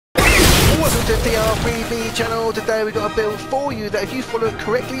Welcome to the R3B channel. Today we've got a build for you that if you follow it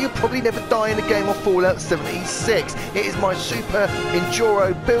correctly you'll probably never die in a game of Fallout 76. It is my super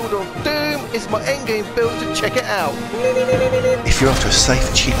enduro build of Doom. It's my endgame build, so check it out. If you're after a safe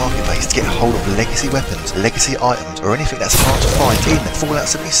and cheap marketplace to get a hold of legacy weapons, legacy items or anything that's hard to find in Fallout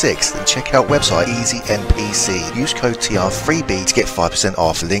 76, then check out website EasyNPC. Use code TR3B to get 5%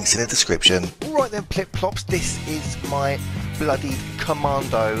 off. Links in the description. Right then, Plip Plops, this is my bloodied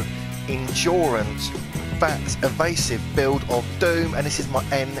commando endurance fat evasive build of Doom, and this is my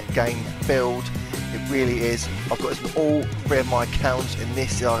end game build. It really is. I've got this in all three of my accounts, and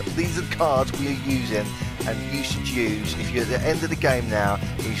these are the cards we are using and you should use if you're at the end of the game now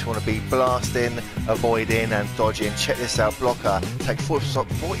and you just want to be blasting, avoiding and dodging. Check this out. Blocker, take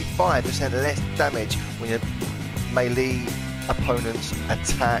 45% less damage when your melee opponents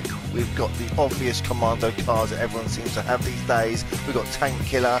attack. We've got the obvious commando cards that everyone seems to have these days. We've got Tank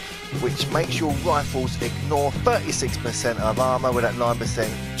Killer, which makes your rifles ignore 36% of armor with that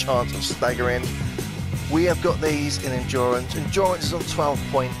 9% chance of staggering. We have got these in endurance. Endurance is on 12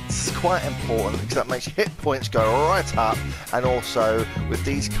 points, quite important because that makes your hit points go right up, and also with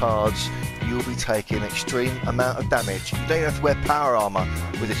these cards you'll be taking extreme amount of damage. You don't even have to wear power armor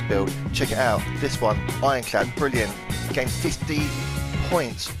with this build. Check it out. This one, Ironclad, brilliant. Gain 50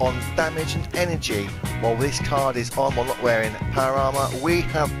 points on damage and energy, while this card is armor not wearing power armor. We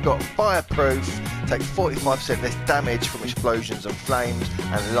have got Fireproof, take 45% less damage from explosions and flames,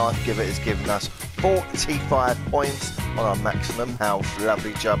 and Life Giver is giving us 45 points on our maximum health.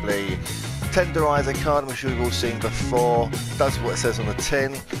 Lovely jubbly. Tenderizer card, which we've all seen before, does what it says on the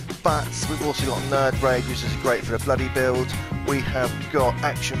tin. But we've also got Nerd Rage, which is great for the bloody build. We have got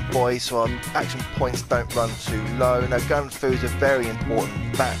Action Boy, so our action points don't run too low. Now Gun Fu is a very important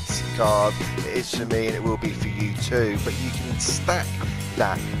VATS card. It is for me and it will be for you too. But you can stack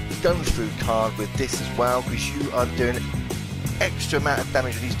that Gun Fu card with this as well, because you are doing extra amount of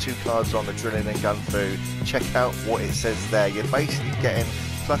damage with these two cards on, the Drilling and Gun Fu. Check out what it says there. You're basically getting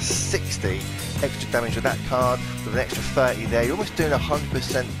plus 60 extra damage with that card, with an extra 30 there. You're almost doing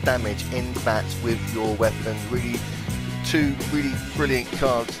 100% damage in VATS with your weapon. Really, two really brilliant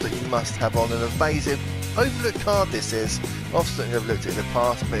cards that you must have on. An evasive, overlooked card this is. I've certainly overlooked it in the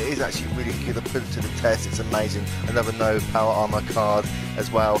past, but it is actually really good. I put it to the test, it's amazing. Another no power armor card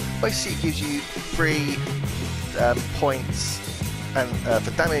as well. Basically it gives you 3 points and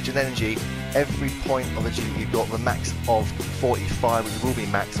for damage and energy. Every point of agility you've got the max of 45, which will be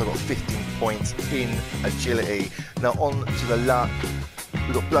max. I've got 15 points in agility. Now on to the luck.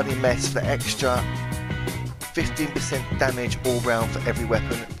 We've got Bloody Mess for the extra 15% damage all round for every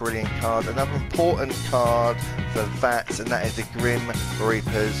weapon. Brilliant card. Another important card for VATS, and that is the Grim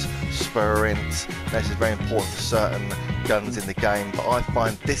Reaper's Sprint. This is very important for certain guns in the game, but I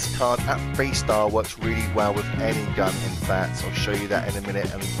find this card at 3-star works really well with any gun in VATS. I'll show you that in a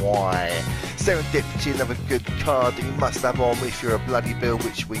minute and why. Serendipity, another good card that you must have on if you're a bloody build,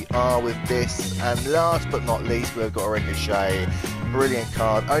 which we are with this. And last but not least, we've got a Ricochet. Brilliant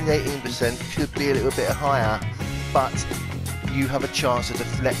card, only 18%, could be a little bit higher, but you have a chance to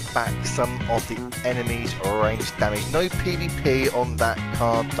deflect back some of the enemy's range damage. No PvP on that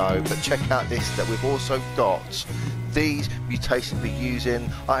card though, but check out this, that we've also got these mutations we're using.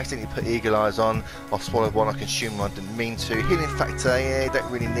 I accidentally put Eagle Eyes on. I swallowed one, I consumed one, didn't mean to. Healing Factor, yeah, don't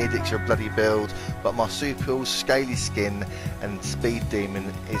really need it because you're a bloody build. But Marsupial, Scaly Skin and Speed Demon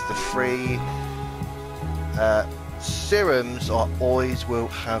is the 3 serums I always will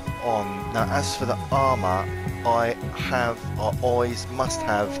have on. Now as for the armour, I always must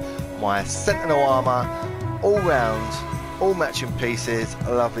have my Sentinel armour all round, all matching pieces,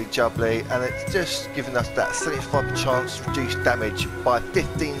 lovely jubbly, and it's just giving us that 75% chance to reduce damage by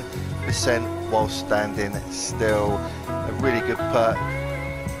 15% while standing still. A really good perk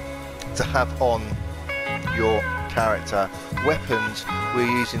to have on your character. Weapons, we're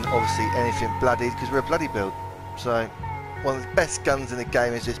using obviously anything bloodied because we're a bloody build. So one of the best guns in the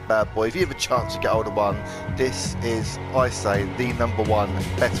game is this bad boy. If you have a chance to get hold of one, this is, I say, the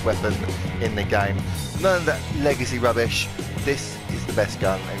 #1 best weapon in the game. None of that legacy rubbish. This is the best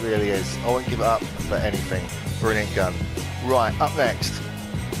gun, it really is. I won't give it up for anything. Brilliant gun. Right, up next.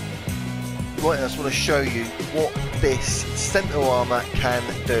 Right, I just want to show you what this Sentinel armour can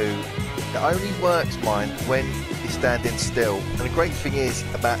do. It only works, mind, when you're standing still. And the great thing is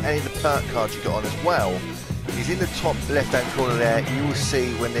about any of the perk cards you got on as well, is in the top left hand corner there, you will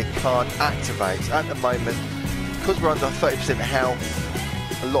see when the card activates. At the moment, because we're under 30%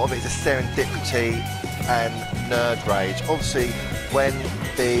 health, a lot of it is a Serendipity and Nerd Rage. Obviously when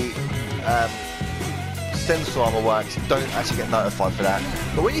the sensor armor works, you don't actually get notified for that.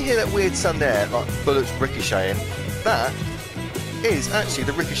 But when you hear that weird sound there, like bullets ricocheting, that is actually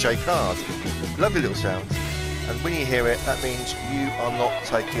the ricochet card. Lovely little sound. And when you hear it, that means you are not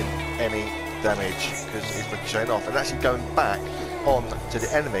taking any damage because it's ricocheting off and actually going back on to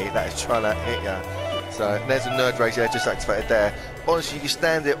the enemy that is trying to hit you. So there's a nerd rage there just activated there. Honestly, you can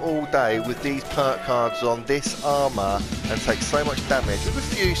stand it all day with these perk cards on this armour and take so much damage with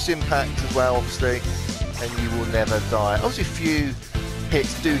a few sim packs as well, obviously, and you will never die. Obviously, a few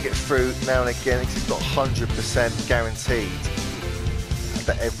hits do get through now and again because it's not 100% guaranteed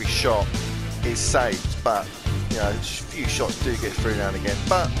that every shot is saved, but you know, just a few shots do get through now and again.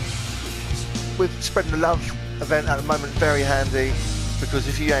 But with Spreading the Love event at the moment, very handy, because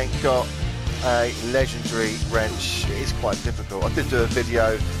if you ain't got a legendary wrench, it is quite difficult. I did do a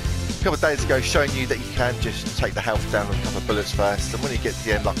video a couple of days ago showing you that you can just take the health down with a couple of bullets first, and when you get to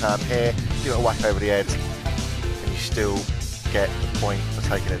the end like I am here, give it a whack over the head and you still get the point for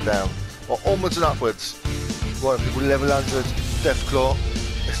taking it down. Well, onwards and upwards. Right, people, level 100 Deathclaw.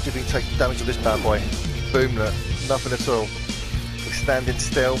 Let's see if we can take the damage of this bad boy. Boomlet, nothing at all. We're standing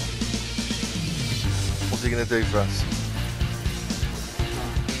still. What's he going to do for us?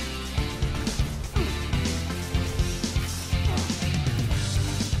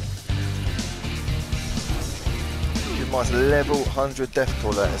 My level 100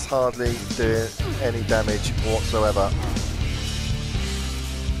 Deathclaw is hardly doing any damage whatsoever.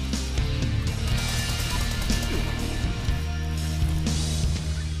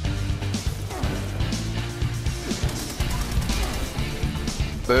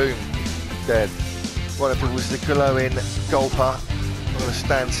 Boom, dead. One of them was the glowing gulper. I'm going to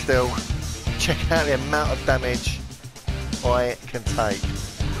stand still, check out the amount of damage I can take.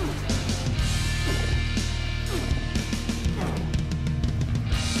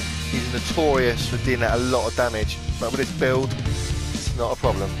 He's notorious for dealing out a lot of damage, but with this build, it's not a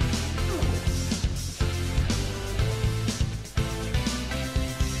problem.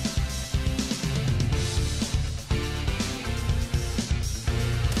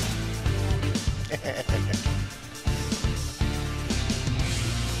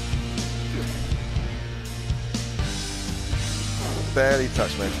 Barely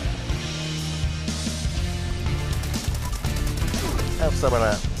touched me. Have some of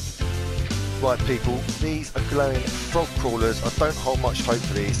that. Right people, these are glowing frog crawlers. I don't hold much hope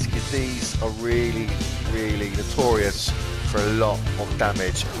for these because these are really, really notorious for a lot of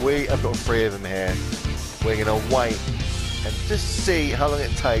damage. We have got 3 of them here. We're going to wait and just see how long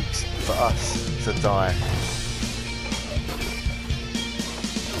it takes for us to die.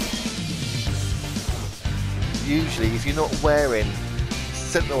 Usually, if you're not wearing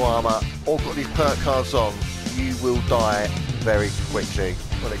sentinel armour or got these perk cards on, you will die very quickly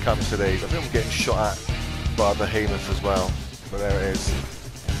when it comes to these. I think I'm getting shot at by a behemoth as well, but there it is.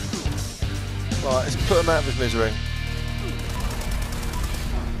 Right, let's put him out of his misery.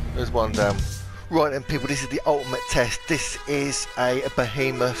 There's one down. Right then people, this is the ultimate test. This is a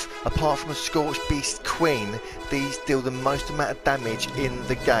behemoth. Apart from a Scorched Beast Queen, these deal the most amount of damage in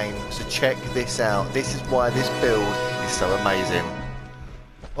the game. So check this out. This is why this build is so amazing.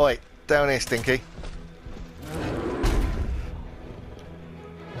 Oi, down here Stinky.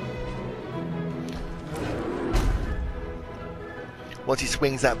 Once he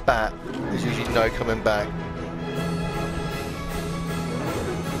swings that bat, there's usually no coming back.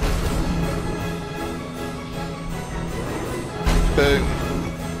 Boom.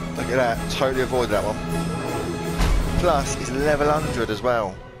 Look at that, totally avoided that one. Plus, he's level 100 as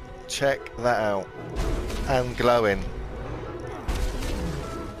well. Check that out. And glowing.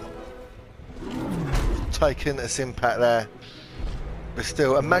 Taking a impact there. But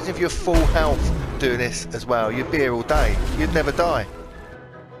still, imagine if you're full health doing this as well. You'd be here all day. You'd never die.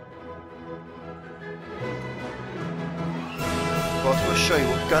 Well, I was going to show you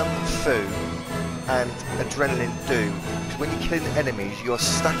what gun fu and adrenaline do. Because when you're killing enemies, you're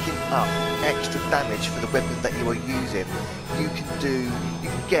stacking up extra damage for the weapons that you are using. You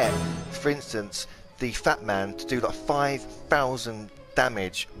can get, for instance, the Fat Man to do like 5,000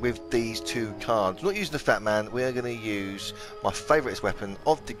 damage with these 2 cards. Not using the Fat Man, we are going to use my favourite weapon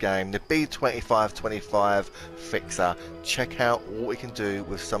of the game, the B2525 Fixer. Check out what we can do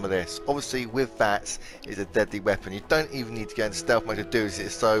with some of this. Obviously with that, it's a deadly weapon. You don't even need to go into stealth mode to do this,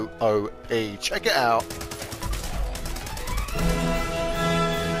 it's so OE. Check it out.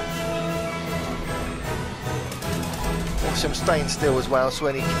 Also I'm staying still as well, so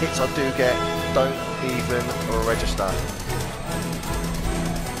any hits I do get don't even register.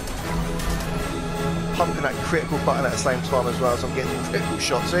 Pumping that critical button at the same time as well, so I'm getting some critical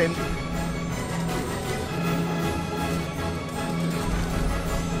shots in.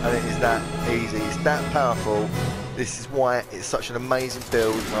 and it is that easy, it's that powerful. This is why it's such an amazing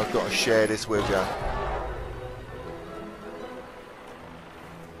build, and I've got to share this with you.